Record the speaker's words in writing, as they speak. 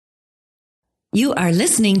You are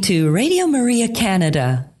listening to Radio Maria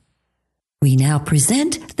Canada. We now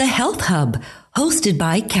present the Health Hub, hosted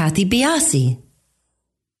by Kathy Biasi.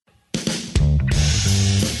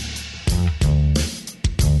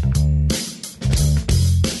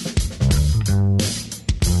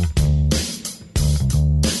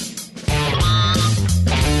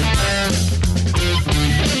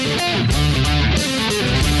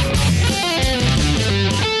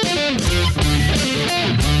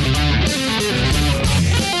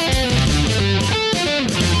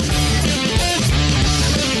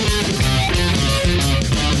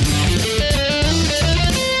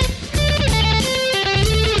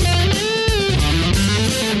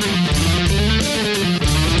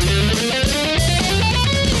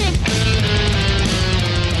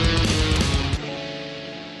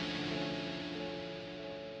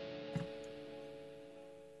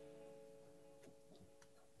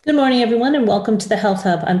 Good morning, everyone, and welcome to the Health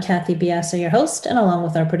Hub. I'm Kathy Biasi, your host, and along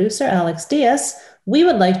with our producer, Alex Diaz, we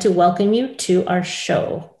would like to welcome you to our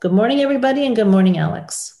show. Good morning, everybody, and good morning,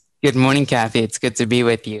 Alex. Good morning, Kathy. It's good to be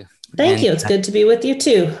with you. Thank you. It's good to be with you,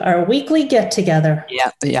 too. Our weekly get-together.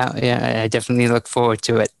 Yeah. I definitely look forward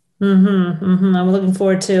to it. I'm looking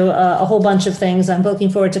forward to a whole bunch of things. I'm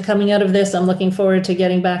looking forward to coming out of this. I'm looking forward to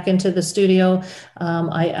getting back into the studio.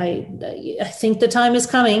 I think the time is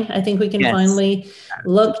coming. I think we can finally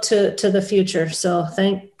look to the future. So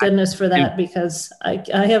thank goodness for that, because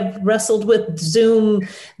I have wrestled with Zoom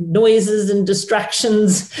noises and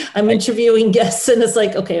distractions. I'm interviewing guests and it's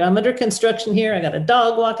like, okay, I'm under construction here. I got a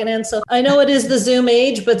dog walking in. So I know it is the Zoom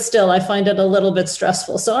age, but still I find it a little bit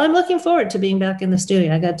stressful. So I'm looking forward to being back in the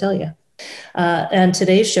studio. I got to tell you. And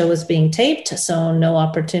today's show is being taped, so no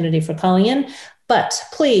opportunity for calling in. But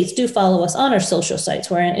please do follow us on our social sites.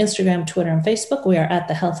 We're on Instagram, Twitter, and Facebook. We are at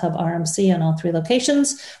the Health Hub RMC on all three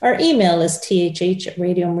locations. Our email is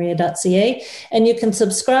thh@radiomaria.ca. And you can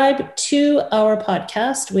subscribe to our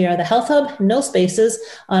podcast. We are the Health Hub, no spaces,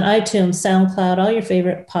 on iTunes, SoundCloud, all your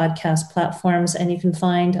favorite podcast platforms. And you can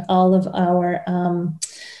find all of our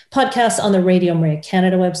podcasts on the Radio Maria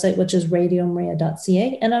Canada website, which is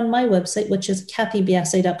radiomaria.ca, and on my website, which is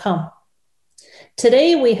kathybiasi.com.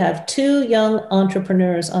 Today, we have two young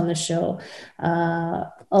entrepreneurs on the show.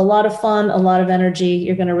 A lot of fun, a lot of energy.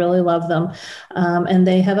 You're going to really love them. And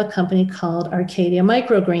they have a company called Arcadia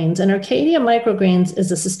Microgreens. And Arcadia Microgreens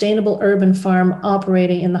is a sustainable urban farm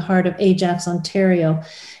operating in the heart of Ajax, Ontario.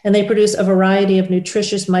 And they produce a variety of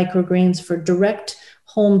nutritious microgreens for direct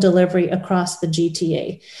home delivery across the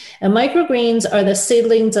GTA. And microgreens are the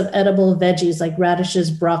seedlings of edible veggies like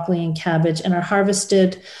radishes, broccoli, and cabbage, and are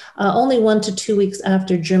harvested only 1 to 2 weeks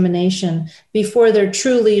after germination before their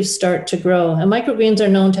true leaves start to grow. And microgreens are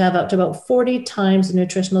known to have up to about 40 times the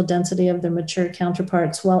nutritional density of their mature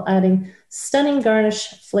counterparts, while adding stunning garnish,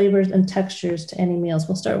 flavors, and textures to any meals.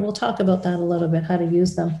 We'll talk about that a little bit, how to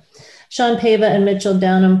use them. Sean Pava and Mitchell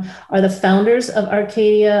Downham are the founders of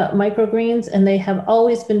Arcadia Microgreens, and they have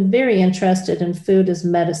always been very interested in food as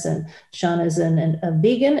medicine. Sean is a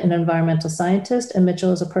vegan, an environmental scientist, and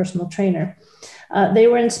Mitchell is a personal trainer. They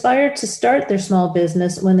were inspired to start their small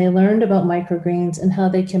business when they learned about microgreens and how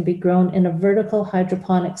they can be grown in a vertical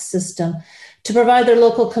hydroponic system to provide their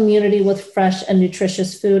local community with fresh and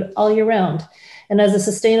nutritious food all year round. And as a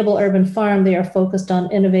sustainable urban farm, they are focused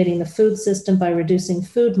on innovating the food system by reducing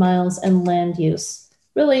food miles and land use.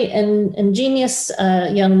 Really ingenious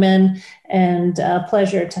young men, and a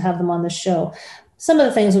pleasure to have them on the show. Some of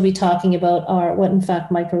the things we'll be talking about are what, in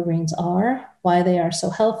fact, microgreens are, why they are so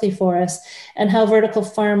healthy for us, and how vertical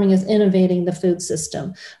farming is innovating the food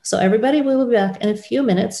system. So everybody, we will be back in a few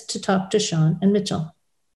minutes to talk to Sean and Mitchell.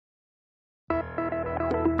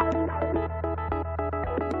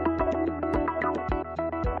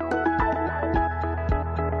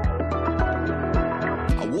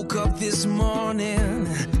 This morning,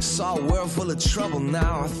 saw a world full of trouble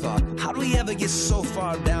now. I thought, how do we ever get so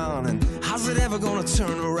far down? And how's it ever gonna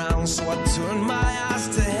turn around? So I turned my eyes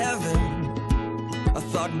to heaven. I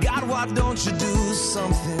thought, God, why don't you do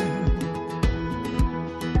something?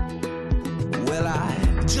 Well, I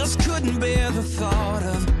just couldn't bear the thought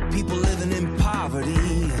of people living in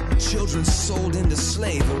poverty, children sold into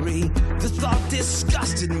slavery. The thought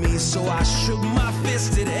disgusted me, so I shook my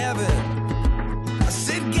fist at heaven. I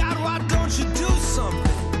said, God, why don't you do something?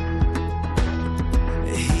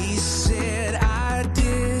 He said, I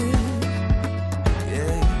did.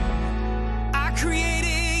 Yeah. I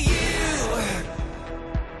created you.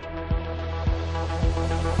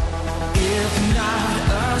 If not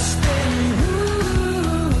us, then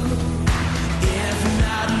who? If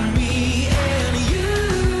not me and you,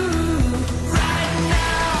 right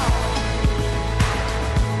now.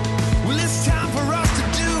 Well, it's time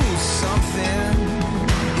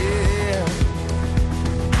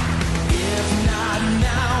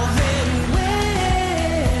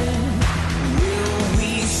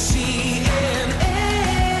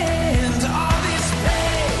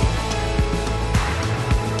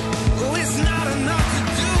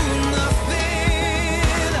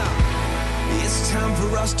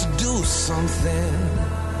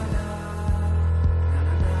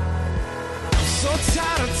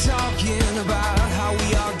Tired of talking about how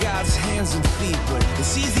we are God's hands and feet, but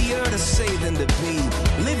it's easier to say than to be.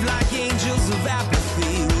 Live like angels of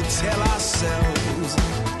apathy. We'll tell ourselves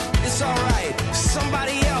it's alright,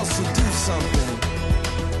 somebody else will do something.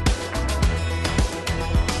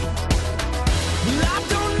 Well, I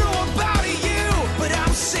don't know about you, but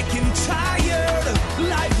I'm sick and tired of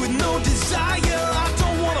life with no desire. I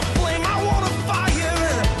don't want to flame, I want to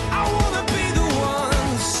fire. I want to be the one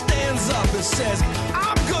who stands up and says,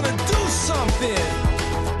 I'm gonna do something.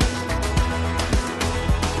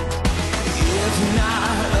 If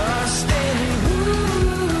not us, then who?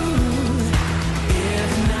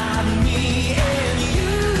 If not me and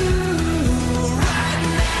you. Right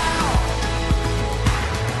now,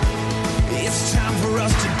 it's time for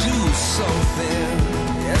us to do something.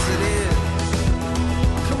 Yes, it is.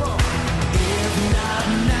 Come on. If not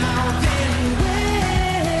now, then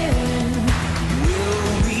when will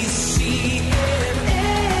we see an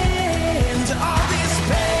end to all this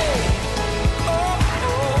pain? Oh,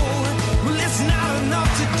 well, it's not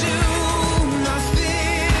enough to do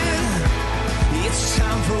nothing. It's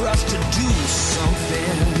time for us to do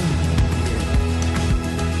something.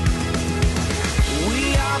 We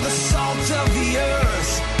are the salt of the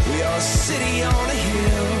earth. We are a city on a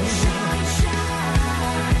hill.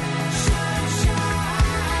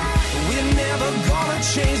 We're never gonna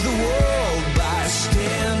change the world by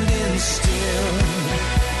standing still.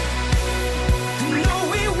 No,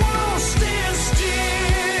 we won't stand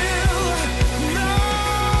still. No.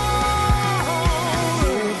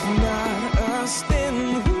 If not us, then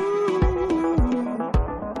who?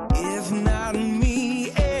 If not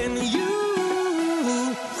me and you.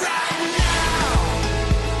 Right now,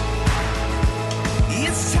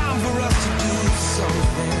 it's time for us to do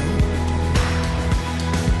something.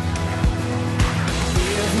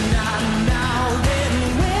 If not now, then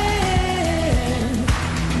when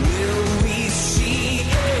will we see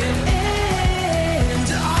an end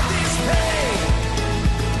to all this pain?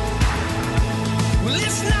 Well,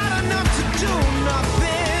 it's not enough to do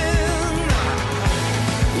nothing.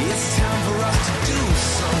 It's time for us to do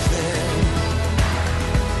something.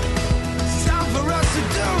 It's time for us to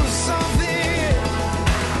do something.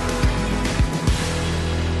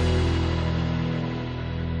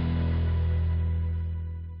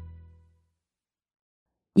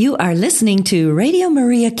 You are listening to Radio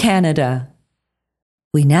Maria Canada.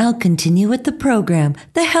 We now continue with the program,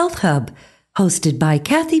 The Health Hub, hosted by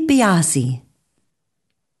Kathy Biasi.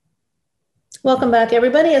 Welcome back,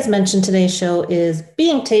 everybody. As mentioned, today's show is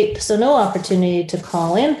being taped, so no opportunity to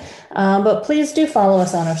call in. But please do follow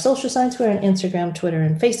us on our social sites. We're on Instagram, Twitter,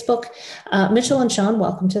 and Facebook. Mitchell and Sean,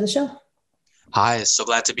 welcome to the show. Hi, so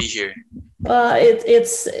glad to be here.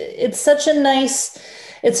 It's such a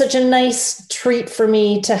nice treat for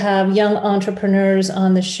me to have young entrepreneurs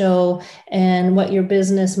on the show, and what your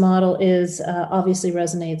business model is obviously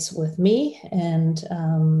resonates with me and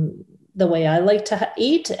the way I like to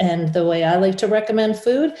eat and the way I like to recommend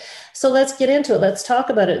food. So let's get into it. Let's talk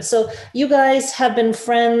about it. So you guys have been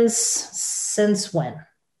friends since when?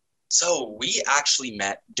 So we actually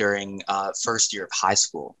met during first year of high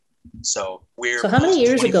school. So how many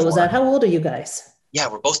years 24. ago was that? How old are you guys? Yeah,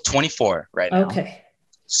 we're both 24 right now. Okay.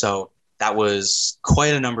 So that was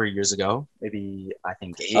quite a number of years ago, maybe I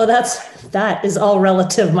think 8. Oh, that is all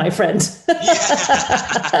relative, my friend.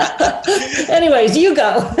 Anyways, you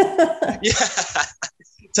go. Yeah,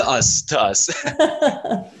 to us.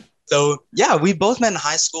 So yeah, we both met in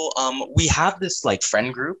high school. We have this like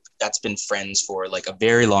friend group that's been friends for like a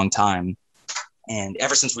very long time, and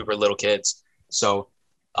ever since we were little kids. So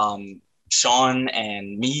Sean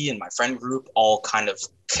and me and my friend group all kind of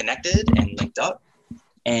connected and linked up.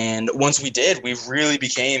 And once we did, we really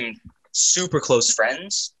became super close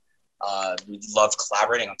friends. We loved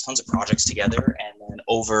collaborating on tons of projects together. And then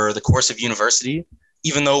over the course of university,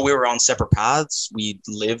 even though we were on separate paths, we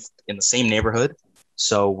lived in the same neighborhood.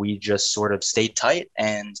 So we just sort of stayed tight.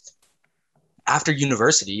 And after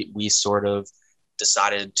university, we sort of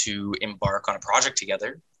decided to embark on a project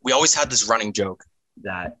together. We always had this running joke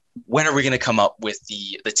that when are we going to come up with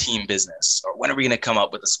the team business, or when are we going to come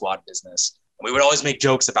up with the squad business? And we would always make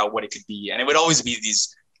jokes about what it could be. And it would always be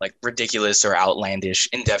these like ridiculous or outlandish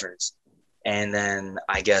endeavors. And then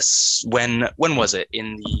I guess when was it?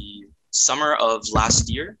 In the summer of last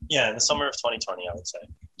year? Yeah, in the summer of 2020, I would say.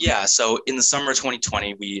 Yeah, so in the summer of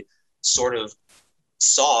 2020, we sort of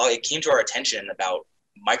it came to our attention about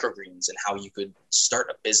microgreens and how you could start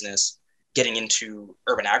a business getting into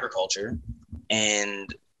urban agriculture.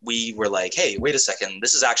 And we were like, hey, wait a second,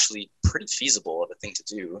 this is actually pretty feasible of a thing to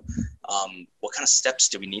do. What kind of steps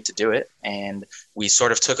do we need to do it? And we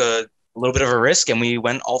sort of took a a little bit of a risk, and we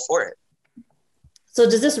went all for it. So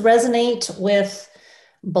does this resonate with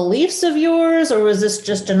beliefs of yours, or was this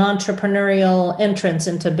just an entrepreneurial entrance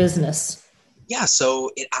into business? Yeah, so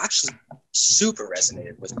it actually super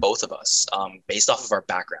resonated with both of us based off of our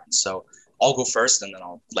backgrounds. So I'll go first, and then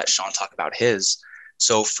I'll let Sean talk about his.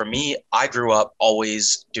 So for me, I grew up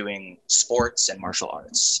always doing sports and martial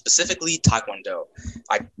arts, specifically Taekwondo.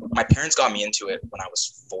 My parents got me into it when I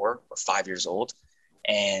was 4 or 5 years old,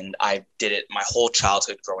 and I did it my whole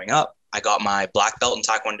childhood growing up. I got my black belt in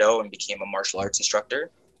Taekwondo and became a martial arts instructor.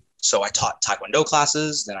 So I taught Taekwondo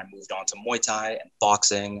classes, then I moved on to Muay Thai and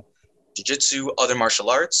boxing, Jiu-Jitsu, other martial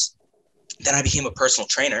arts. Then I became a personal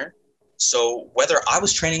trainer. So whether I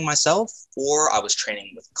was training myself or I was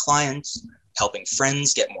training with clients, helping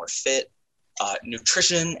friends get more fit,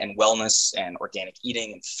 nutrition and wellness and organic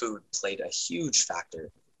eating and food played a huge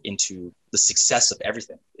factor into the success of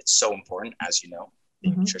everything. It's so important, as you know,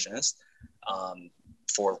 being a nutritionist,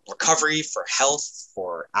 for recovery, for health,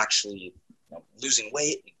 for actually losing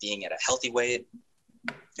weight and being at a healthy weight.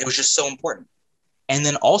 It was just so important. And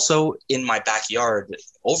then also in my backyard,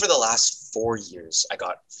 over the last 4 years, I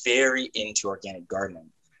got very into organic gardening.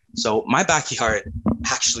 So my backyard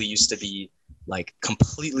actually used to be like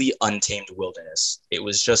completely untamed wilderness. It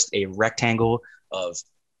was just a rectangle of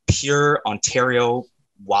pure Ontario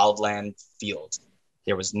wildland field.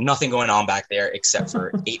 There was nothing going on back there except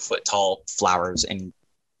for 8-foot tall flowers and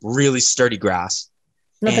really sturdy grass.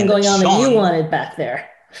 Nothing going on that you wanted back there.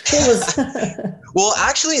 It was well,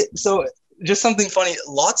 actually, so just something funny.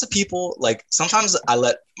 Lots of people, like, sometimes I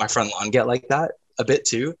let my front lawn get like that a bit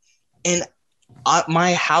too. And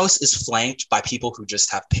my house is flanked by people who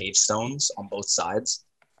just have paved stones on both sides.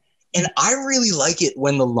 And I really like it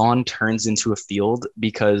when the lawn turns into a field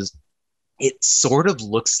because it sort of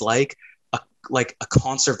looks like a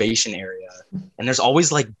conservation area. And there's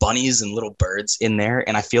always like bunnies and little birds in there.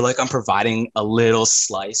 And I feel like I'm providing a little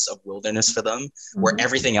slice of wilderness for them where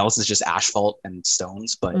everything else is just asphalt and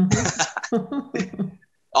stones. But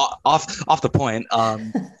off the point,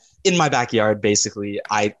 in my backyard, basically,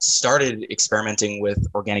 I started experimenting with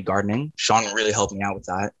organic gardening. Sean really helped me out with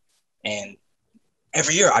that. And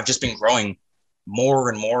every year I've just been growing more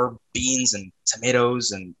and more beans and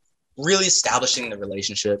tomatoes and really establishing the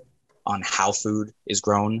relationship on how food is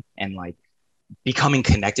grown and like becoming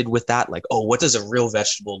connected with that. Like, oh, what does a real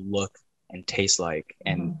vegetable look and taste like?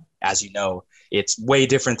 And as you know, it's way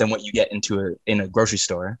different than what you get in a grocery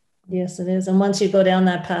store. Yes, it is. And once you go down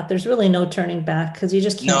that path, there's really no turning back because you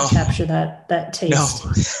just can't capture that taste.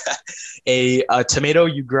 No. A tomato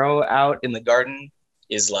you grow out in the garden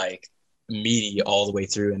is like meaty all the way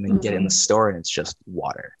through, and then you get in the store and it's just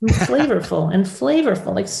water.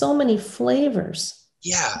 flavorful, like so many flavors.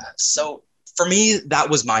 Yeah. So for me, that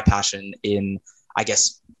was my passion in, I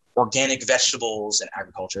guess, organic vegetables and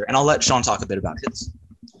agriculture. And I'll let Sean talk a bit about his.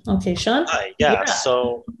 Okay, Sean? Hi, yeah.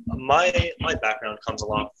 So my background comes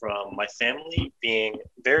along from my family being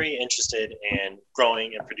very interested in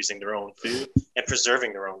growing and producing their own food and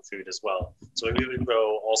preserving their own food as well. So we would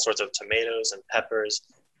grow all sorts of tomatoes and peppers,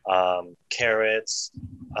 carrots,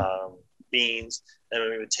 beans, and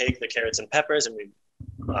we would take the carrots and peppers and we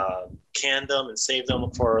can them and save them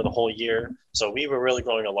for the whole year. So we were really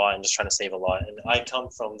growing a lot and just trying to save a lot. And I come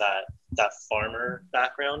from that farmer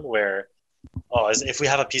background where, if we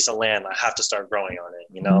have a piece of land, I have to start growing on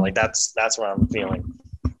it. Like that's where I'm feeling.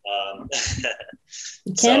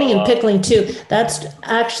 Canning and pickling too. That's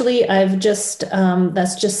actually,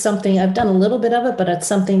 that's just something I've done a little bit of it, but it's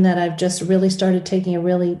something that I've just really started taking a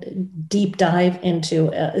really deep dive into.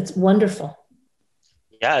 It's wonderful.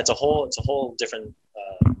 Yeah, it's a whole different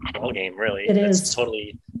ball game, really.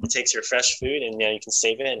 It takes your fresh food and you can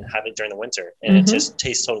save it and have it during the winter, and it just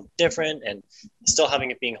tastes totally different. And still having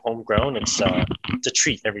it being homegrown, it's a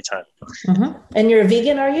treat every time. And you're a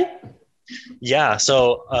vegan, are you? Yeah.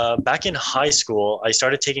 So back in high school, I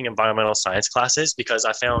started taking environmental science classes because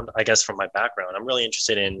I found, I guess from my background, I'm really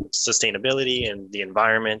interested in sustainability and the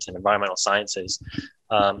environment and environmental sciences.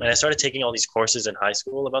 And I started taking all these courses in high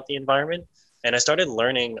school about the environment. And I started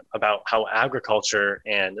learning about how agriculture,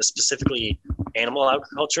 and specifically animal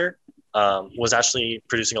agriculture, was actually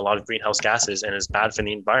producing a lot of greenhouse gases and is bad for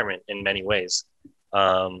the environment in many ways.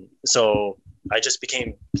 So I just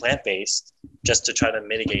became plant-based just to try to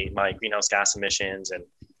mitigate my greenhouse gas emissions and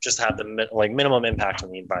just have the minimum impact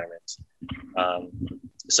on the environment.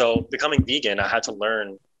 So becoming vegan, I had to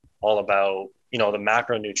learn all about the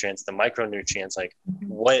macronutrients, the micronutrients, like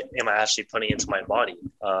what am I actually putting into my body?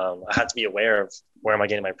 I had to be aware of where am I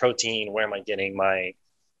getting my protein, where am I getting my,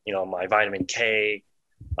 my vitamin K,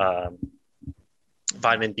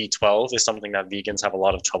 vitamin B12 is something that vegans have a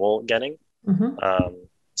lot of trouble getting. Mm-hmm.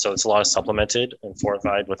 So it's a lot of supplemented and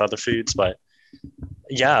fortified with other foods. But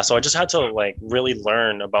yeah, so I just had to like really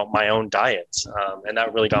learn about my own diet. And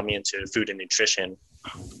that really got me into food and nutrition.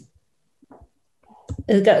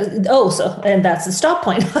 And that's the stop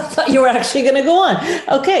point. I thought you were actually going to go on.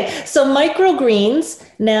 Okay, so microgreens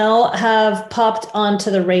now have popped onto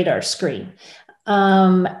the radar screen.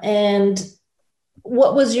 And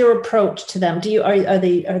what was your approach to them? Are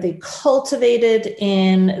they cultivated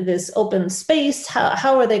in this open space?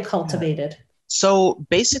 How are they cultivated? So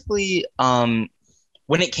basically,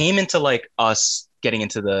 when it came into like us getting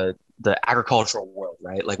into the agricultural world,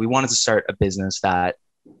 right? Like we wanted to start a business that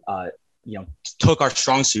took our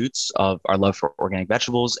strong suits of our love for organic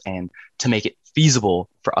vegetables and to make it feasible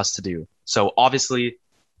for us to do. So obviously,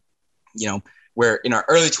 we're in our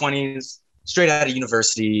early 20s, straight out of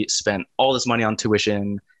university, spent all this money on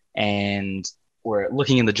tuition, and we're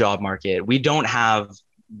looking in the job market. We don't have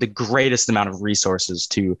the greatest amount of resources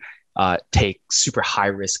to take super high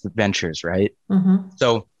risk ventures, right? Mm-hmm.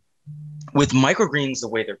 So with microgreens, the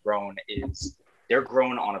way they're grown is they're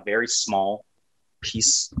grown on a very small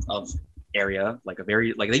piece of area,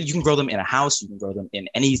 you can grow them in a house, you can grow them in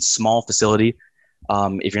any small facility.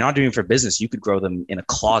 If you're not doing it for business, you could grow them in a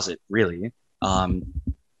closet, really.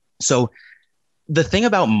 So the thing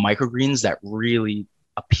about microgreens that really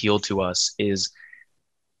appealed to us is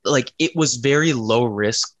like it was very low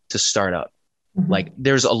risk to start up. Mm-hmm. Like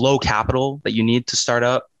there's a low capital that you need to start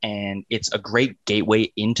up, and it's a great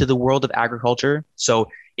gateway into the world of agriculture. So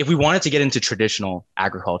if we wanted to get into traditional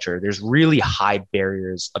agriculture, there's really high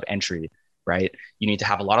barriers of entry, right? You need to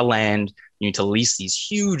have a lot of land. You need to lease these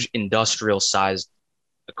huge industrial sized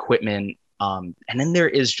equipment. And then there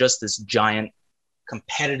is just this giant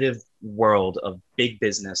competitive world of big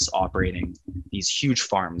business operating these huge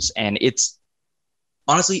farms. And it's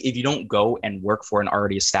honestly, if you don't go and work for an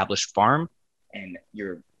already established farm, and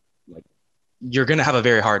you're going to have a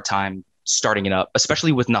very hard time starting it up,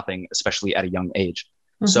 especially with nothing, especially at a young age.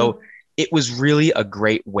 Mm-hmm. So it was really a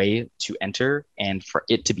great way to enter and for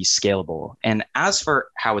it to be scalable. And as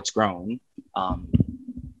for how it's grown,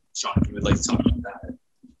 Sean, if you would like to talk about that.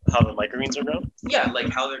 How the microgreens are grown? Yeah, like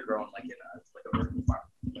how they're grown like in a vertical farm.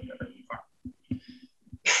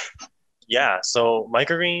 Yeah, so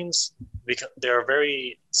microgreens, they're a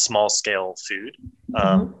very small scale food.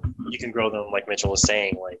 You can grow them, like Mitchell was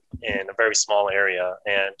saying, like in a very small area.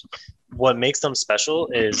 And what makes them special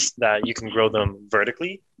is that you can grow them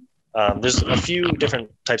vertically. There's a few different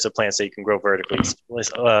types of plants that you can grow vertically.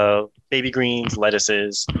 Baby greens,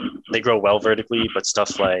 lettuces, they grow well vertically, but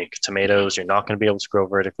stuff like tomatoes, you're not going to be able to grow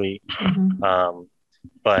vertically. Mm-hmm.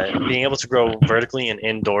 But being able to grow vertically and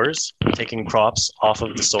indoors, taking crops off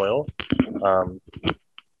of the soil.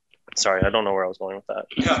 Sorry, I don't know where I was going with that.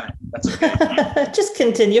 Yeah, that's okay. Just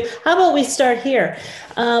continue. How about we start here?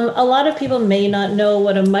 A lot of people may not know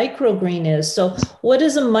what a microgreen is. So what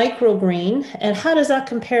is a microgreen and how does that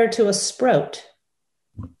compare to a sprout?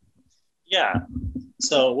 Yeah.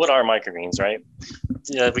 So what are microgreens, right?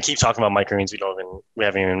 We keep talking about microgreens. We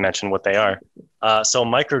haven't even mentioned what they are. So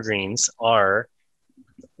microgreens are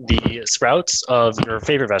the sprouts of your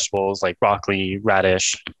favorite vegetables like broccoli,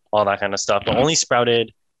 radish, all that kind of stuff, but only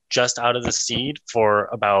sprouted just out of the seed for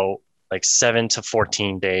about like 7 to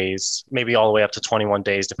 14 days, maybe all the way up to 21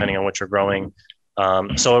 days, depending on what you're growing.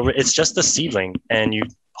 So it's just the seedling, and you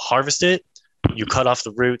harvest it, you cut off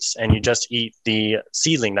the roots, and you just eat the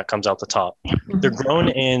seedling that comes out the top. Mm-hmm. They're grown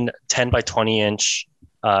in 10 by 20 inch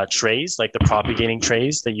trays, like the propagating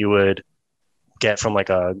trays that you would get from like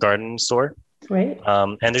a garden store. Right.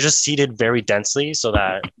 And they're just seeded very densely so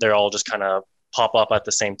that they're all just kind of pop up at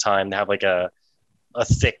the same time. They have like a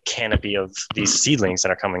thick canopy of these seedlings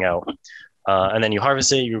that are coming out. And then you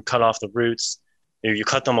harvest it, you cut off the roots, you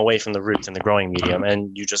cut them away from the roots in the growing medium,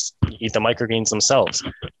 and you just eat the microgreens themselves.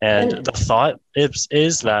 And the thought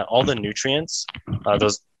is that all the nutrients,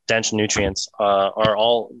 those dense nutrients, are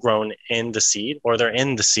all grown in the seed, or they're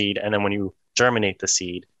in the seed. And then when you germinate the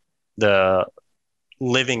seed, the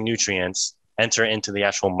living nutrients enter into the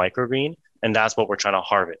actual microgreen. And that's what we're trying to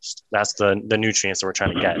harvest. That's the nutrients that we're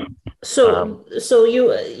trying to get. So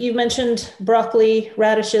you mentioned broccoli,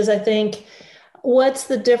 radishes, I think. What's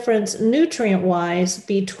the difference nutrient-wise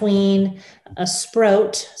between a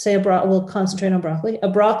sprout, say we'll concentrate on broccoli, a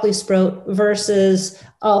broccoli sprout versus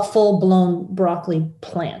a full-blown broccoli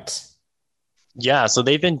plant? Yeah, so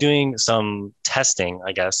they've been doing some testing,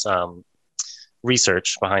 I guess.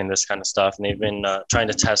 research behind this kind of stuff, and they've been trying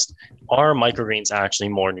to test, are microgreens actually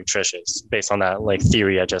more nutritious based on that like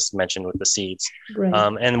theory I just mentioned with the seeds. Right.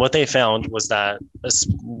 And what they found was that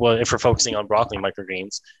if we're focusing on broccoli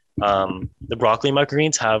microgreens, the broccoli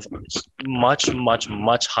microgreens have much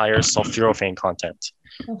higher sulforaphane content.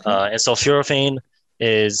 Okay. And sulforaphane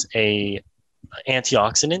is a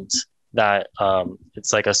antioxidant that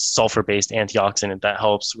it's like a sulfur-based antioxidant that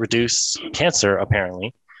helps reduce cancer,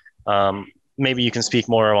 apparently. Maybe you can speak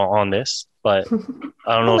more on this, but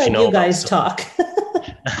I don't know if you know. You guys talk.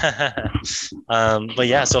 But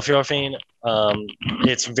yeah, sulforaphane,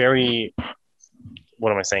 it's very,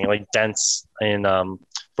 what am I saying? Like dense in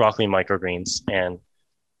broccoli microgreens, and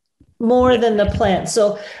more than the plant.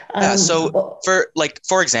 So,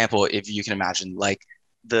 for example, if you can imagine, like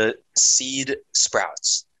the seed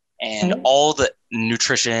sprouts and all the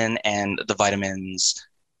nutrition and the vitamins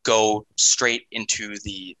go straight into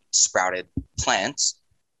the sprouted plants,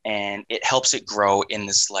 and it helps it grow in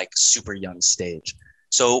this like super young stage.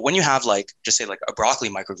 So when you have like, just say like a broccoli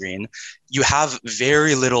microgreen, you have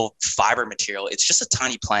very little fiber material. It's just a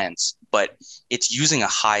tiny plant, but it's using a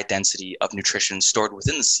high density of nutrition stored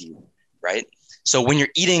within the seed, right? So when you're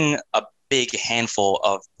eating a big handful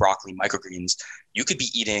of broccoli microgreens, you could be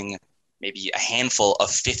eating maybe a handful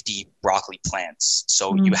of 50 broccoli plants.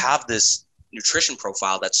 So you have this nutrition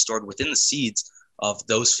profile that's stored within the seeds of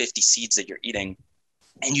those 50 seeds that you're eating,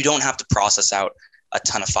 and you don't have to process out a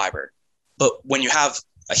ton of fiber. But when you have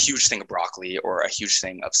a huge thing of broccoli or a huge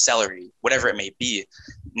thing of celery, whatever it may be,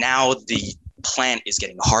 now the plant is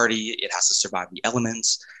getting hardy. It has to survive the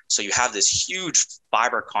elements. So you have this huge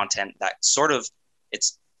fiber content that sort of,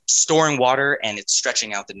 it's storing water and it's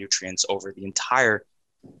stretching out the nutrients over the entire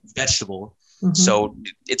vegetable. So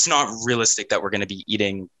it's not realistic that we're going to be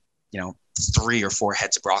eating, 3 or 4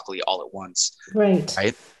 heads of broccoli all at once.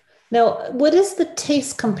 Right. Now, what is the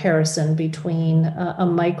taste comparison between a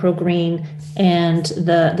microgreen and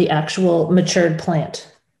the actual matured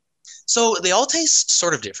plant? So they all taste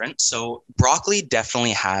sort of different. So broccoli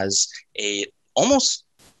definitely has a almost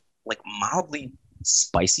like mildly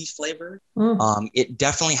spicy flavor. It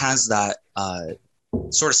definitely has that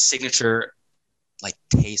sort of signature like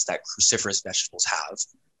taste that cruciferous vegetables have.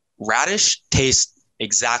 Radish tastes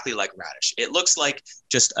exactly like radish. It looks like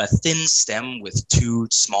just a thin stem with 2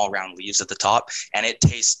 small round leaves at the top, and it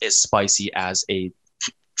tastes as spicy as a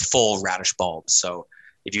full radish bulb. So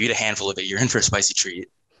if you eat a handful of it, you're in for a spicy treat.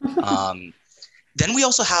 Then we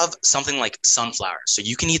also have something like sunflower. So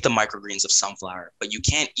you can eat the microgreens of sunflower, but you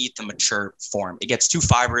can't eat the mature form. It gets too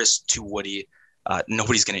fibrous, too woody.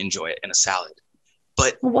 Nobody's going to enjoy it in a salad.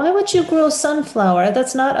 But why would you grow sunflower?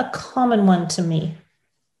 That's not a common one to me.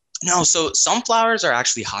 No, so sunflowers are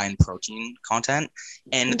actually high in protein content,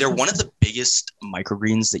 and they're one of the biggest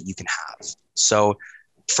microgreens that you can have. So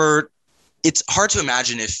it's hard to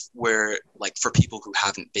imagine for people who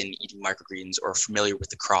haven't been eating microgreens or familiar with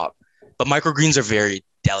the crop, but microgreens are very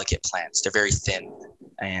delicate plants. They're very thin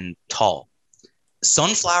and tall.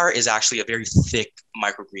 Sunflower is actually a very thick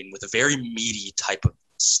microgreen with a very meaty type of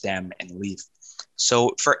stem and leaf.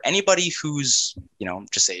 So for anybody who's,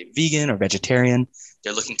 just say vegan or vegetarian,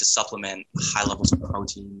 they're looking to supplement high levels of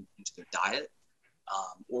protein into their diet,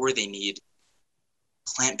 or they need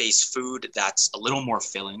plant-based food that's a little more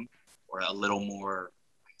filling or a little more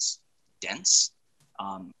dense.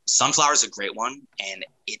 Sunflower is a great one, and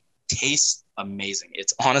it tastes amazing.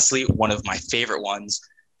 It's honestly one of my favorite ones.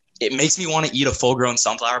 It makes me want to eat a full-grown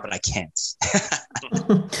sunflower, but I can't.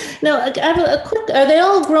 Now, I have a quick, are they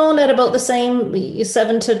all grown at about the same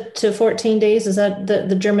 7 to 14 days? Is that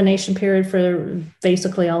the germination period for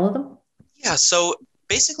basically all of them? Yeah, so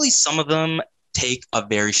basically some of them take a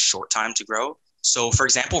very short time to grow. So for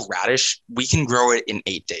example, radish, we can grow it in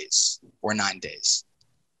 8 days or 9 days.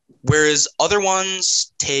 Whereas other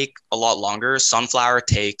ones take a lot longer. Sunflower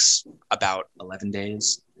takes about 11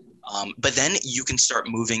 days. But then you can start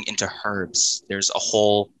moving into herbs. There's a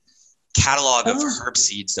whole catalog of herb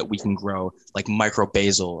seeds that we can grow, like micro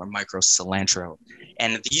basil or micro cilantro.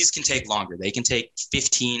 And these can take longer. They can take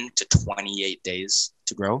 15 to 28 days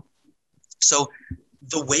to grow. So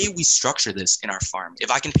the way we structure this in our farm,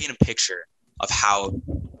 if I can paint a picture of how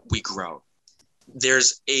we grow,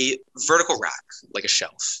 there's a vertical rack, like a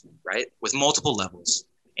shelf, right? With multiple levels.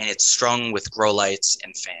 And it's strung with grow lights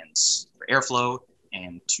and fans for airflow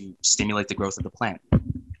and to stimulate the growth of the plant.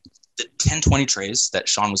 The 10-20 trays that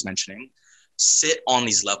Sean was mentioning sit on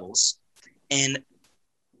these levels, and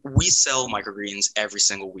we sell microgreens every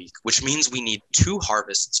single week, which means we need 2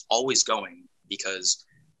 harvests always going because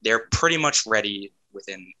they're pretty much ready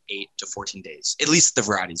within 8 to 14 days, at least the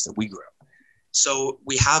varieties that we grow. So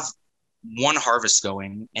we have one harvest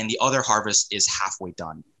going and the other harvest is halfway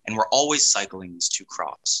done. And we're always cycling these two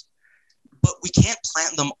crops. But we can't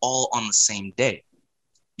plant them all on the same day,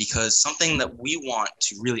 because something that we want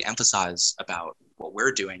to really emphasize about what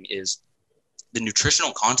we're doing is the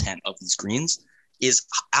nutritional content of these greens is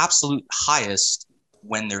absolute highest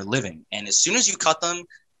when they're living. And as soon as you cut them,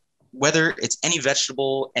 whether it's any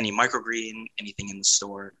vegetable, any microgreen, anything in the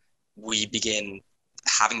store, we begin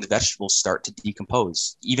having the vegetables start to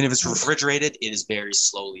decompose. Even if it's refrigerated, it is very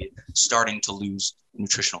slowly starting to lose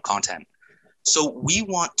nutritional content. So we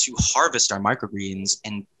want to harvest our microgreens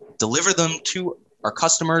and deliver them to our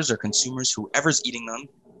customers or consumers, whoever's eating them,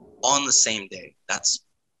 on the same day. That's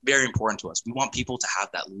very important to us. We want people to have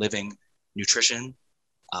that living nutrition.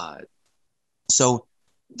 So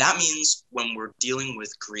that means when we're dealing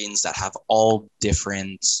with greens that have all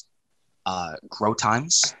different grow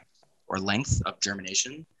times or length of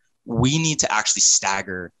germination, we need to actually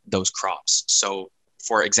stagger those crops. So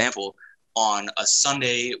for example, on a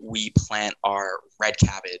Sunday, we plant our red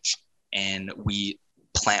cabbage and we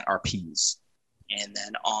plant our peas. And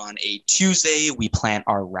then on a Tuesday, we plant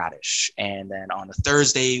our radish. And then on a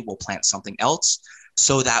Thursday, we'll plant something else,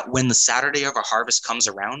 so that when the Saturday of our harvest comes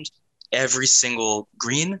around, every single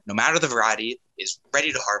green, no matter the variety, is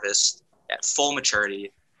ready to harvest at full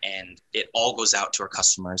maturity, and it all goes out to our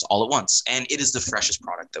customers all at once. And it is the freshest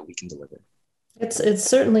product that we can deliver. It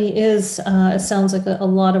certainly is. It sounds like a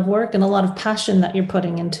lot of work and a lot of passion that you're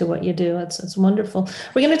putting into what you do. It's wonderful.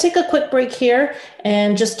 We're going to take a quick break here.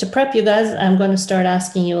 And just to prep you guys, I'm going to start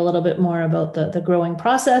asking you a little bit more about the growing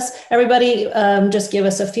process. Everybody, just give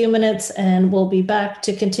us a few minutes and we'll be back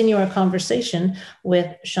to continue our conversation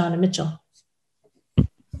with Sean and Mitchell.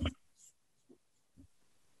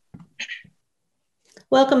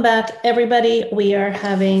 Welcome back, everybody. We are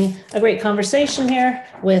having a great conversation here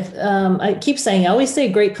with, I keep saying, I always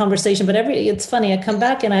say great conversation, but it's funny. I come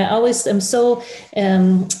back and I always am so,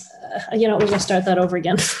 we're going to start that over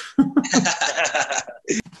again.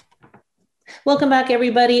 Welcome back,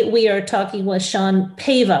 everybody. We are talking with Sean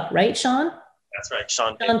Pava, right, Sean? That's right,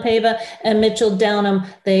 Sean Pava and Mitchell Downham.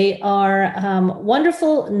 They are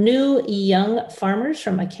wonderful new young farmers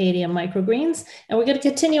from Acadia Microgreens. And we're going to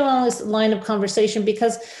continue on this line of conversation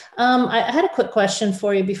because I had a quick question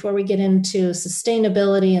for you before we get into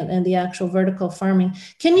sustainability and the actual vertical farming.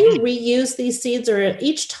 Can you reuse these seeds, or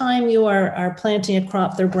each time you are planting a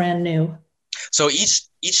crop, they're brand new? So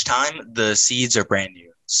each time the seeds are brand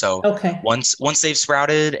new. So okay. Once they've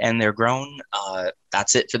sprouted and they're grown,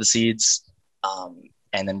 that's it for the seeds.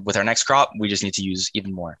 And then with our next crop, we just need to use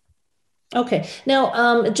even more. Okay.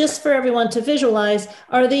 Now, just for everyone to visualize,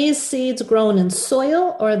 are these seeds grown in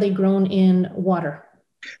soil or are they grown in water?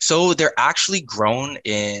 So they're actually grown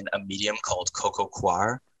in a medium called coco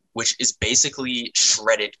coir, which is basically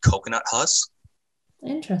shredded coconut husk.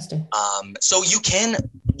 Interesting. So you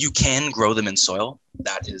can grow them in soil.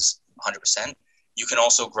 That is 100%. You can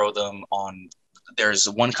also grow them there's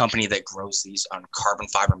one company that grows these on carbon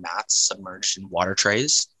fiber mats submerged in water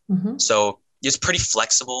trays. Mm-hmm. So it's pretty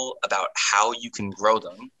flexible about how you can grow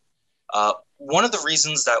them. One of the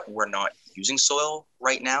reasons that we're not using soil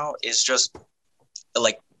right now is just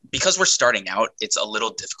because we're starting out, it's a little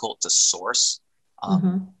difficult to source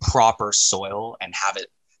proper soil and have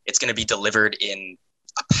it's going to be delivered in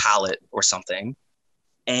a pallet or something.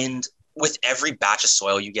 And with every batch of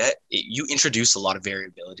soil you get, you introduce a lot of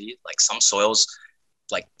variability. Like some soils,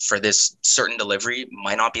 like for this certain delivery,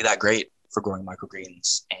 might not be that great for growing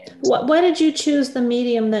microgreens. And why did you choose the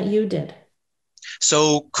medium that you did?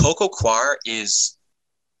 So coco coir is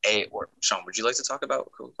Sean, would you like to talk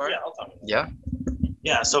about coco coir? Yeah, I'll talk about it. Yeah.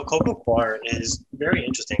 Yeah, so coco coir is very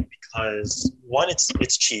interesting because one,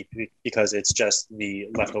 it's cheap because it's just the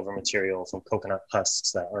leftover material from coconut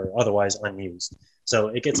husks that are otherwise unused. So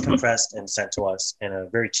it gets compressed and sent to us in a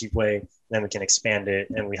very cheap way. Then we can expand it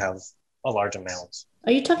and we have a large amount.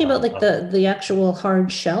 Are you talking about the actual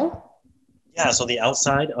hard shell? Yeah, so the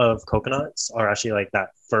outside of coconuts are actually like that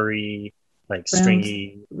furry, like brown,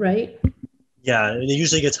 stringy. Right. Yeah, it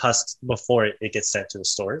usually gets husked before it gets sent to the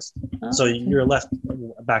stores. Oh, so you're left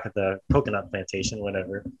back at the coconut plantation,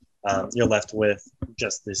 whatever. You're left with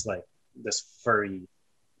just this furry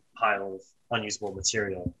pile of unusable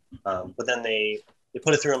material. But then they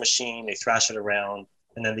put it through a machine, they thrash it around,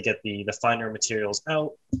 and then they get the finer materials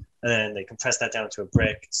out, and then they compress that down to a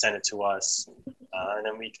brick, send it to us, and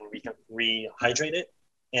then we can rehydrate it.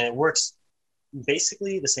 And it works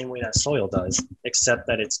basically the same way that soil does, except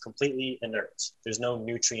that it's completely inert. There's no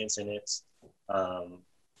nutrients in it.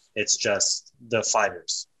 It's just the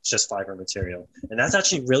fibers. It's just fiber material. And that's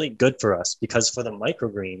actually really good for us because for the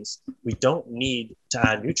microgreens, we don't need to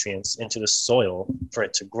add nutrients into the soil for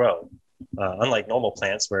it to grow. Unlike normal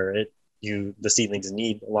plants where the seedlings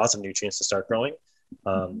need lots of nutrients to start growing,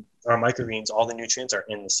 our microgreens, all the nutrients are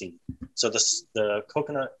in the seed. So the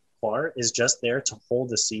coconut coir is just there to hold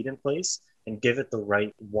the seed in place and give it the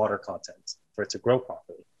right water content for it to grow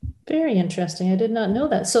properly. Very interesting. I did not know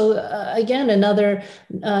that. So again, another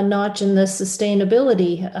notch in the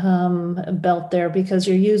sustainability belt there, because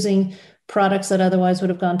you're using products that otherwise would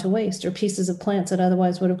have gone to waste, or pieces of plants that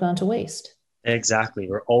otherwise would have gone to waste. Exactly.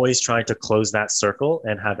 We're always trying to close that circle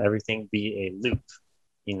and have everything be a loop.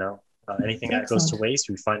 Anything that goes to waste,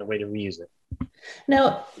 we find a way to reuse it.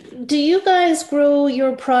 Now, do you guys grow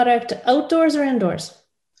your product outdoors or indoors?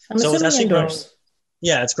 I'm assuming indoors.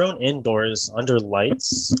 It's grown indoors under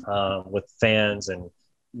lights with fans and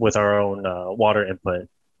with our own water input.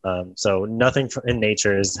 So nothing in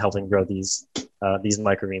nature is helping grow these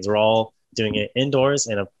microgreens. We're all doing it indoors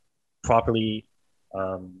in a properly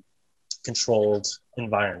controlled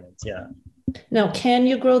environment. Yeah. Now, can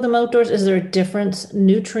you grow them outdoors? Is there a difference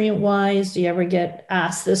nutrient-wise? Do you ever get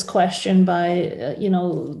asked this question by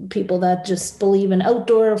people that just believe in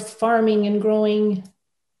outdoor farming and growing?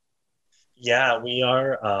 Yeah, we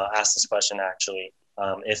are asked this question actually.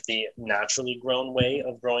 If the naturally grown way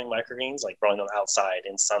of growing microgreens, like growing them outside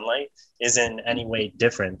in sunlight, is in any way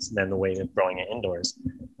different than the way of growing it indoors.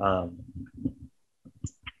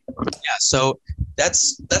 So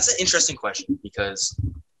that's an interesting question because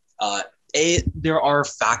there are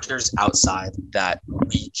factors outside that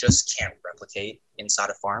we just can't replicate inside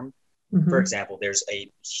a farm. Mm-hmm. For example, there's a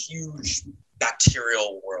huge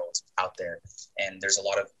bacterial world out there, and there's a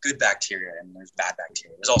lot of good bacteria and there's bad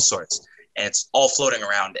bacteria. There's all sorts, and it's all floating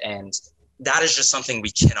around, and that is just something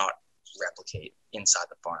we cannot replicate inside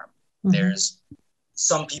the farm. Mm-hmm. There's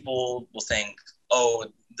some people will think, oh,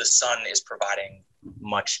 the sun is providing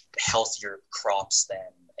much healthier crops than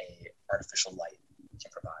a artificial light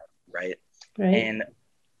can provide, right? And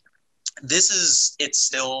it's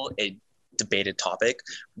still a debated topic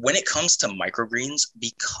when it comes to microgreens,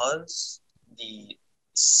 because the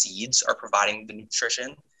seeds are providing the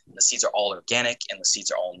nutrition. The seeds are all organic and the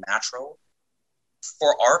seeds are all natural.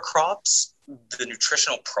 For our crops, the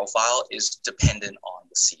nutritional profile is dependent on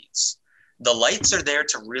the seeds. The lights are there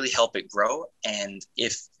to really help it grow. And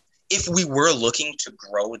if we were looking to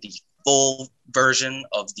grow the full version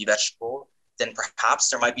of the vegetable, then perhaps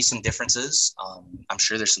there might be some differences. I'm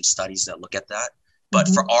sure there's some studies that look at that. But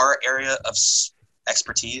for our area of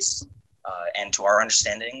expertise and to our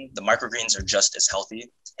understanding, the microgreens are just as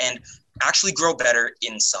healthy and actually grow better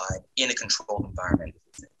inside in a controlled environment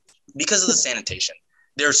because of the sanitation.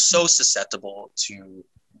 They're so susceptible to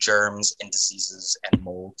germs and diseases and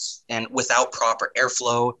molds. And without proper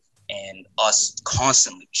airflow and us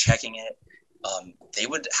constantly checking it, they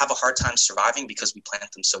would have a hard time surviving because we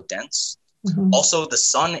plant them so dense. Mm-hmm. Also, the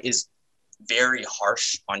sun is very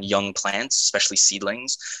harsh on young plants, especially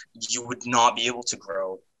seedlings. You would not be able to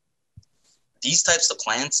grow these types of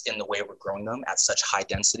plants in the way we're growing them at such high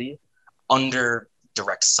density under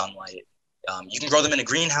direct sunlight. You can grow them in a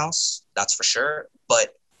greenhouse, that's for sure.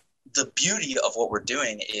 But the beauty of what we're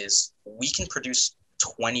doing is we can produce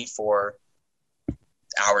 24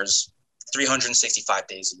 hours, 365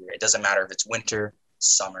 days a year. It doesn't matter if it's winter,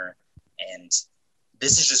 summer, and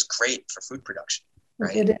this is just great for food production,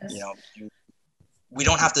 right? It is. We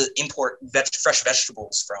don't have to import fresh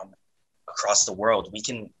vegetables from across the world. We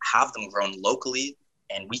can have them grown locally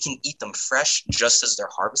and we can eat them fresh just as they're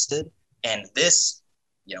harvested. And this,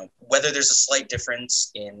 whether there's a slight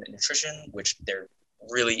difference in nutrition, which there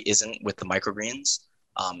really isn't with the microgreens,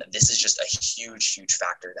 this is just a huge, huge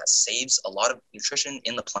factor that saves a lot of nutrition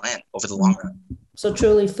in the plant over the long run. So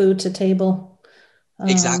truly food to table.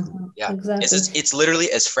 Exactly. Yeah. Exactly. It's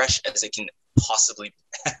literally as fresh as it can possibly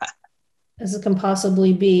be. As it can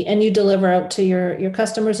possibly be. And you deliver out to your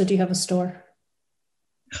customers, or do you have a store?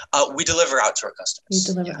 We deliver out to our customers.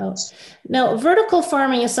 You deliver out. Now, vertical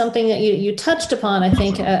farming is something that you touched upon, I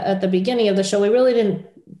think, at the beginning of the show. We really didn't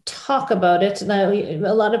talk about it. Now,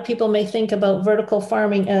 a lot of people may think about vertical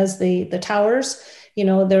farming as the towers.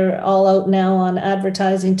 They're all out now on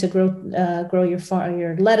advertising to grow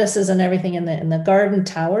your lettuces and everything in the garden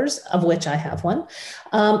towers, of which I have one.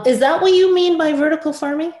 Is that what you mean by vertical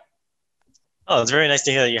farming? Oh, it's very nice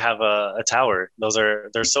to hear that you have a tower.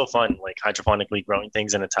 They're so fun, like hydroponically growing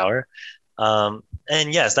things in a tower. And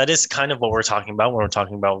yes, that is kind of what we're talking about when we're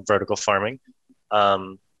talking about vertical farming.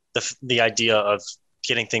 The idea of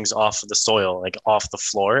getting things off of the soil, like off the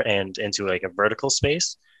floor and into like a vertical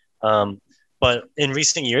space. But in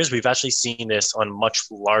recent years, we've actually seen this on much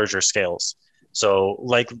larger scales. So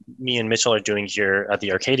like me and Mitchell are doing here at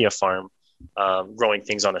the Arcadia farm, growing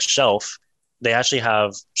things on a shelf, they actually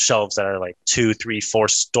have shelves that are like 2, 3, 4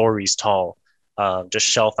 stories tall, just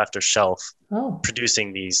shelf after shelf,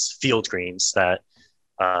 producing these field greens that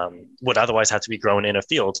would otherwise have to be grown in a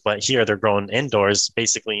field. But here they're grown indoors,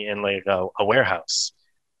 basically in like a warehouse.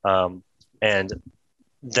 And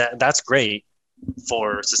that's great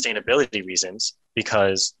for sustainability reasons,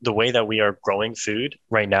 because the way that we are growing food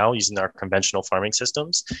right now using our conventional farming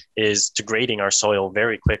systems is degrading our soil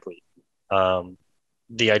very quickly.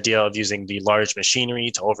 The idea of using the large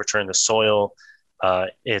machinery to overturn the soil,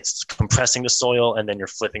 it's compressing the soil, and then you're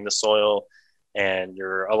flipping the soil and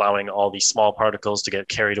you're allowing all these small particles to get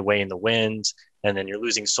carried away in the wind. And then you're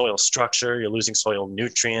losing soil structure, you're losing soil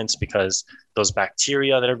nutrients because those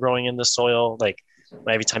bacteria that are growing in the soil, like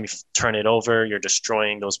every time you turn it over, you're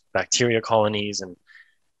destroying those bacteria colonies, and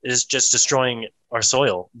it's just destroying our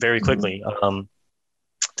soil very quickly.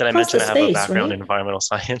 Did I mention I have a background in environmental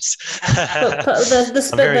science?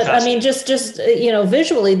 I mean, just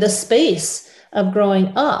visually, the space of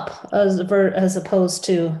growing up as opposed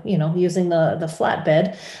to using the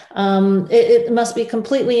flatbed, it must be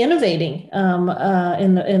completely innovating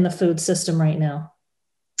in the food system right now.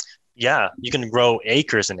 Yeah, you can grow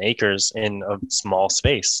acres and acres in a small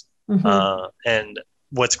space. And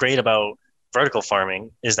what's great about vertical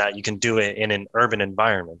farming is that you can do it in an urban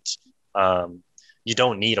environment. You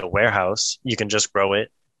don't need a warehouse. You can just grow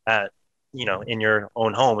it at, in your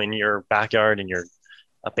own home, in your backyard, in your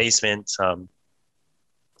basement. And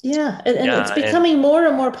it's becoming more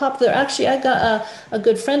and more popular. Actually, I got a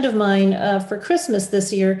good friend of mine for Christmas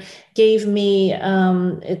this year gave me,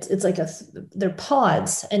 it's like they're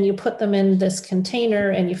pods, and you put them in this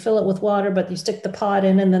container and you fill it with water, but you stick the pod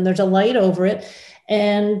in and then there's a light over it.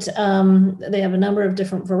 And they have a number of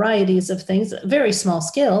different varieties of things, very small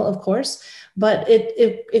scale, of course, but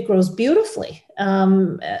it grows beautifully.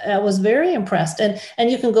 I was very impressed.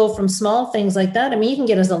 And you can go from small things like that. I mean, you can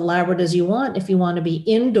get as elaborate as you want if you want to be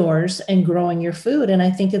indoors and growing your food. And I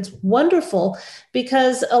think it's wonderful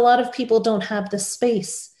because a lot of people don't have the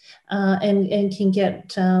space and can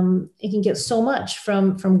get so much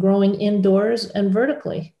from growing indoors and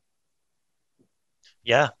vertically.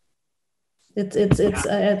 Yeah. I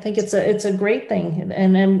think it's a great thing,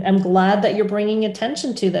 and I'm glad that you're bringing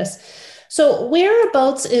attention to this. So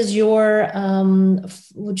whereabouts is your,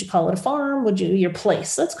 would you call it a farm? Your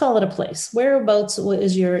place? Let's call it a place. Whereabouts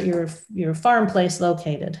is your farm place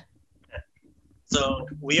located? So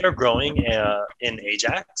we are growing in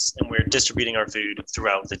Ajax, and we're distributing our food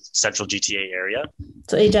throughout the central GTA area.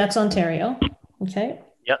 So Ajax, Ontario. Okay.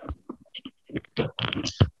 Yep.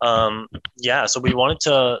 So we wanted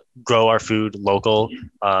to grow our food local,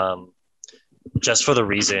 just for the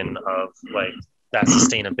reason of like that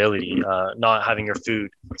sustainability, not having your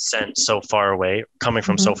food sent so far away, coming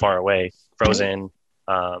from so far away, frozen,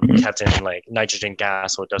 kept in like nitrogen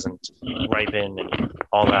gas so it doesn't ripen and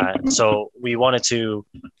all that. So we wanted to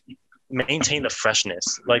maintain the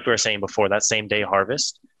freshness, like we were saying before, that same day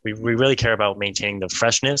harvest. We really care about maintaining the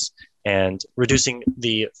freshness and reducing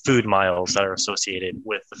the food miles that are associated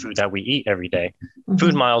with the food that we eat every day.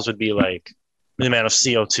 Food miles would be like the amount of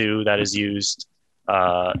CO2 that is used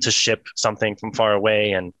to ship something from far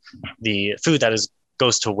away, and the food that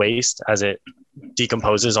goes to waste as it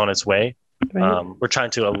decomposes on its way. Right. We're trying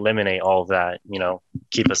to eliminate all of that,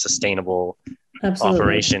 keep a sustainable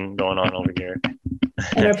operation going on over here.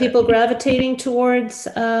 And are people gravitating towards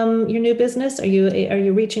your new business? Are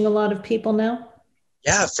you reaching a lot of people now?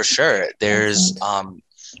 Yeah, for sure. There's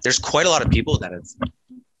quite a lot of people that have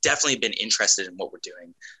definitely been interested in what we're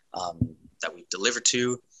doing, that we've delivered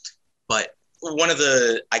to. But one of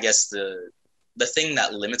the thing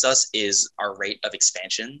that limits us is our rate of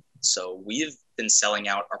expansion. So we've been selling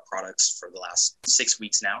out our products for the last 6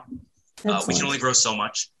 weeks now. We can only grow so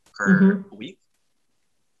much per week.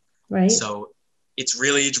 Right. So it's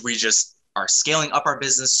really, we just are scaling up our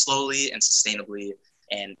business slowly and sustainably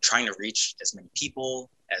and trying to reach as many people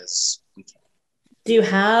as we can. Do you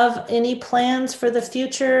have any plans for the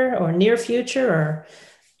future or near future or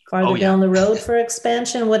farther down the road for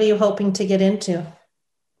expansion? What are you hoping to get into?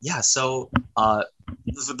 Yeah, so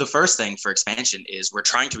the first thing for expansion is we're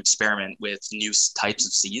trying to experiment with new types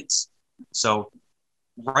of seeds. So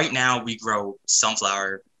right now we grow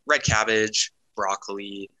sunflower, red cabbage,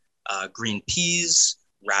 broccoli, green peas,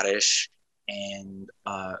 radish, and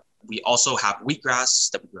we also have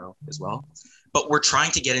wheatgrass that we grow as well. But we're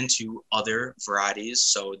trying to get into other varieties.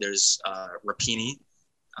 So there's rapini.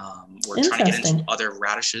 We're trying to get into other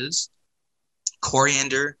radishes,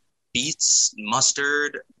 coriander, beets,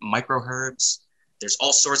 mustard, microherbs. There's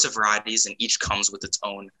all sorts of varieties, and each comes with its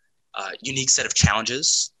own unique set of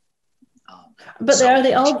challenges. But are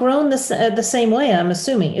they all grown the same way? I'm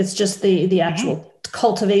assuming it's just the actual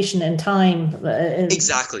cultivation and time.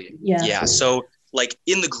 Exactly. Yeah. So like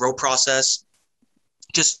in the grow process,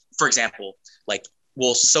 just for example, like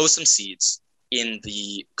we'll sow some seeds in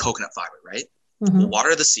the coconut fiber, right? We'll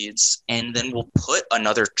water the seeds, and then we'll put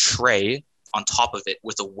another tray on top of it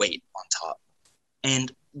with a weight on top.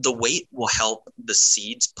 And the weight will help the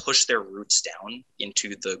seeds push their roots down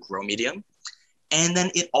into the grow medium. And then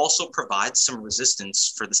it also provides some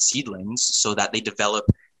resistance for the seedlings so that they develop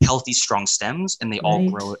healthy, strong stems, and they all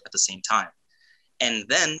grow at the same time. And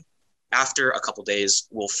then after a couple days,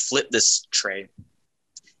 we'll flip this tray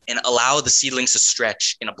and allow the seedlings to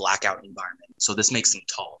stretch in a blackout environment. So this makes them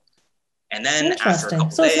tall. And then after a couple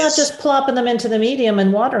days, it's not just plopping them into the medium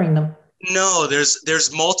and watering them. No,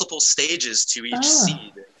 there's multiple stages to each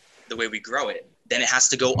seed, the way we grow it. Then it has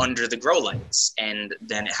to go under the grow lights, and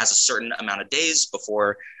then it has a certain amount of days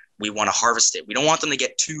before we want to harvest it. We don't want them to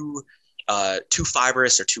get too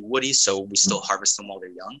fibrous or too woody, so we still harvest them while they're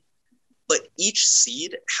young. But each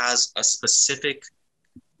seed has a specific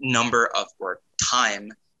number of or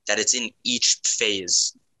time that it's in each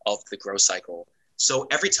phase of the grow cycle. So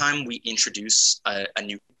every time we introduce a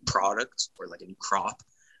new product or like a new crop,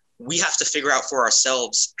 we have to figure out for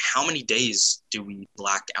ourselves, how many days do we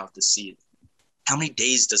black out the seed? How many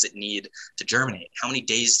days does it need to germinate? How many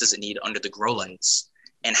days does it need under the grow lights?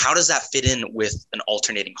 And how does that fit in with an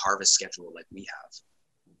alternating harvest schedule like we have?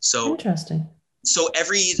 So interesting. So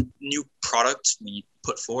every new product we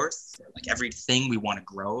put forth, like everything we want to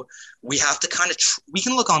grow, we have to kind of, we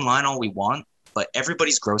can look online all we want, but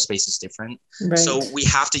everybody's grow space is different. Right. So we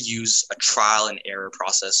have to use a trial and error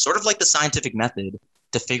process, sort of like the scientific method,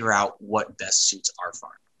 to figure out what best suits our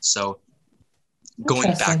farm. So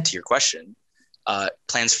going back to your question,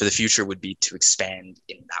 plans for the future would be to expand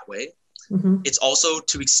in that way. It's also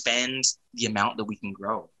to expand the amount that we can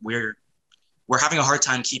grow. We're having a hard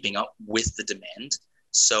time keeping up with the demand.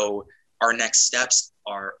 So our next steps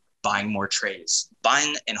are buying more trays,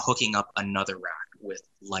 buying and hooking up another rack with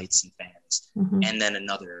lights and fans, and then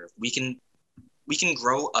another. We can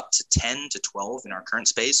grow up to 10 to 12 in our current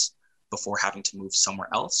space before having to move somewhere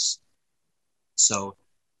else. So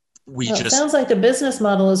it sounds like the business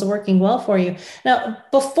model is working well for you. Now,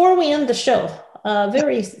 before we end the show, a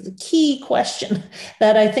very key question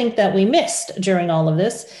that I think that we missed during all of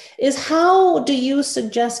this is, how do you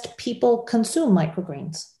suggest people consume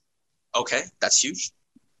microgreens? Okay, that's huge.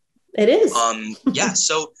 It is. Yeah.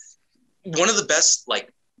 So one of the best,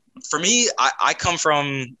 like for me, I come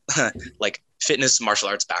from like fitness martial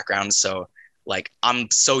arts background. So like I'm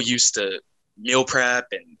so used to meal prep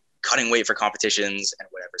and cutting weight for competitions and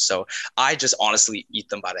whatever. So I just honestly eat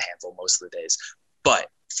them by the handful most of the days. But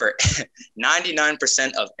for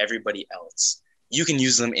 99% of everybody else, you can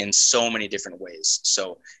use them in so many different ways.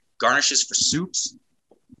 So garnishes for soups,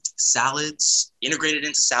 salads, integrated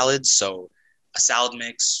into salads. So a salad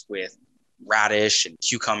mix with radish and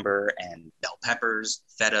cucumber and bell peppers,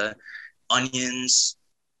 feta, onions,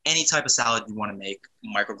 any type of salad you want to make.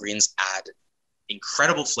 Microgreens add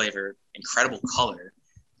incredible flavor, incredible color,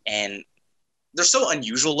 and they're so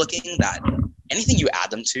unusual looking that anything you add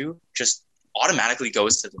them to just automatically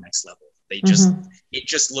goes to the next level. It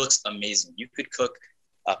just looks amazing. You could cook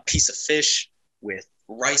a piece of fish with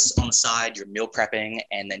rice on the side, you're meal prepping,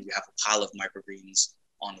 and then you have a pile of microgreens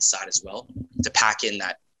on the side as well to pack in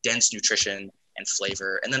that dense nutrition and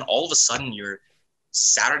flavor. And then all of a sudden your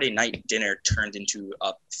Saturday night dinner turned into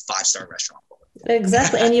a 5-star restaurant.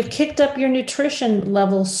 Exactly. And you've kicked up your nutrition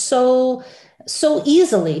level so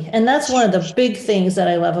easily. And that's one of the big things that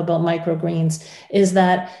I love about microgreens is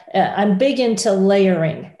that I'm big into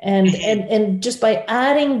layering and just by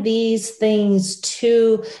adding these things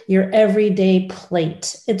to your everyday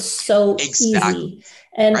plate, it's so easy.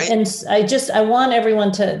 And I want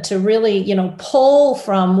everyone to really, pull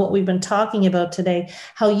from what we've been talking about today,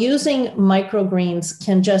 how using microgreens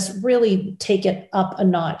can just really take it up a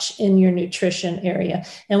notch in your nutrition area.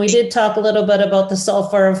 And we did talk a little bit about the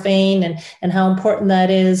sulforaphane and how important that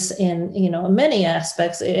is in many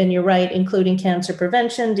aspects. And you're right, including cancer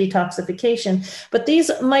prevention, detoxification. But these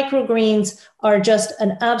microgreens are just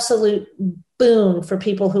an absolute boon for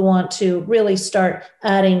people who want to really start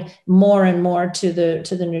adding more and more to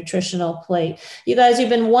the nutritional plate. You guys, you've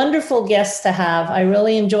been wonderful guests to have. I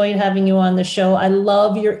really enjoyed having you on the show. I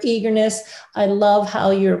love your eagerness. I love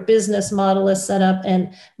how your business model is set up.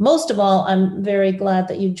 And most of all, I'm very glad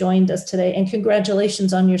that you joined us today. And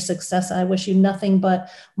congratulations on your success. I wish you nothing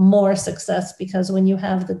but more success, because when you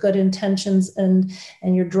have the good intentions and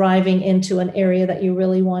you're driving into an area that you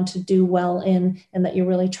really want to do well in, and that you're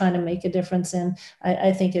really trying to make a difference in,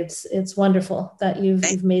 I think it's wonderful that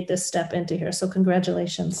you've made this step into here. So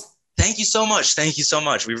congratulations. Thank you so much. Thank you so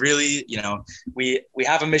much. We really, we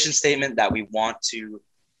have a mission statement that we want to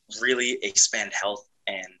really expand health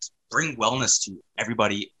and bring wellness to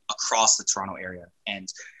everybody across the Toronto area. And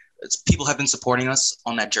people have been supporting us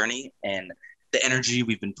on that journey, and the energy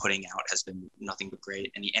we've been putting out has been nothing but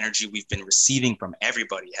great. And the energy we've been receiving from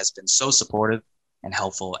everybody has been so supportive and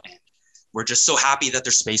helpful. And we're just so happy that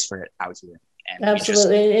there's space for it out here. And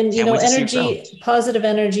absolutely. And energy, positive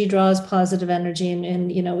energy draws positive energy.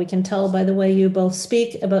 And we can tell by the way you both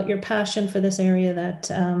speak about your passion for this area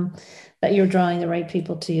that you're drawing the right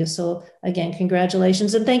people to you. So again,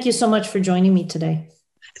 congratulations. And thank you so much for joining me today.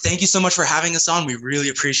 Thank you so much for having us on. We really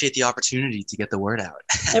appreciate the opportunity to get the word out.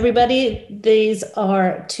 Everybody, these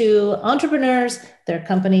are two entrepreneurs. Their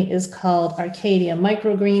company is called Arcadia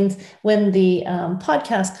Microgreens. When the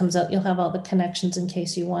podcast comes out, you'll have all the connections in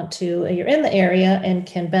case you're in the area and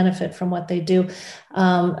can benefit from what they do.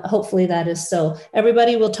 Hopefully that is so.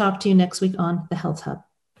 Everybody, we'll talk to you next week on The Health Hub.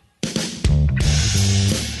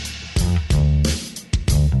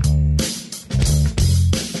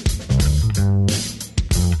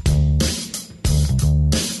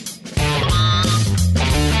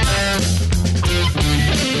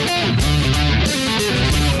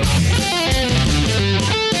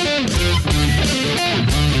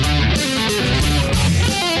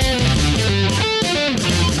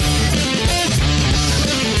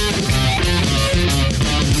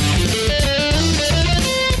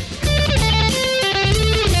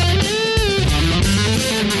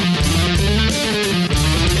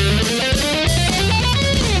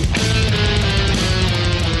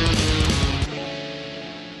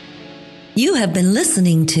 You have been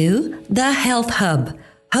listening to The Health Hub,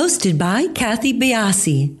 hosted by Kathy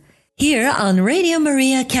Biasi, here on Radio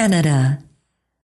Maria Canada.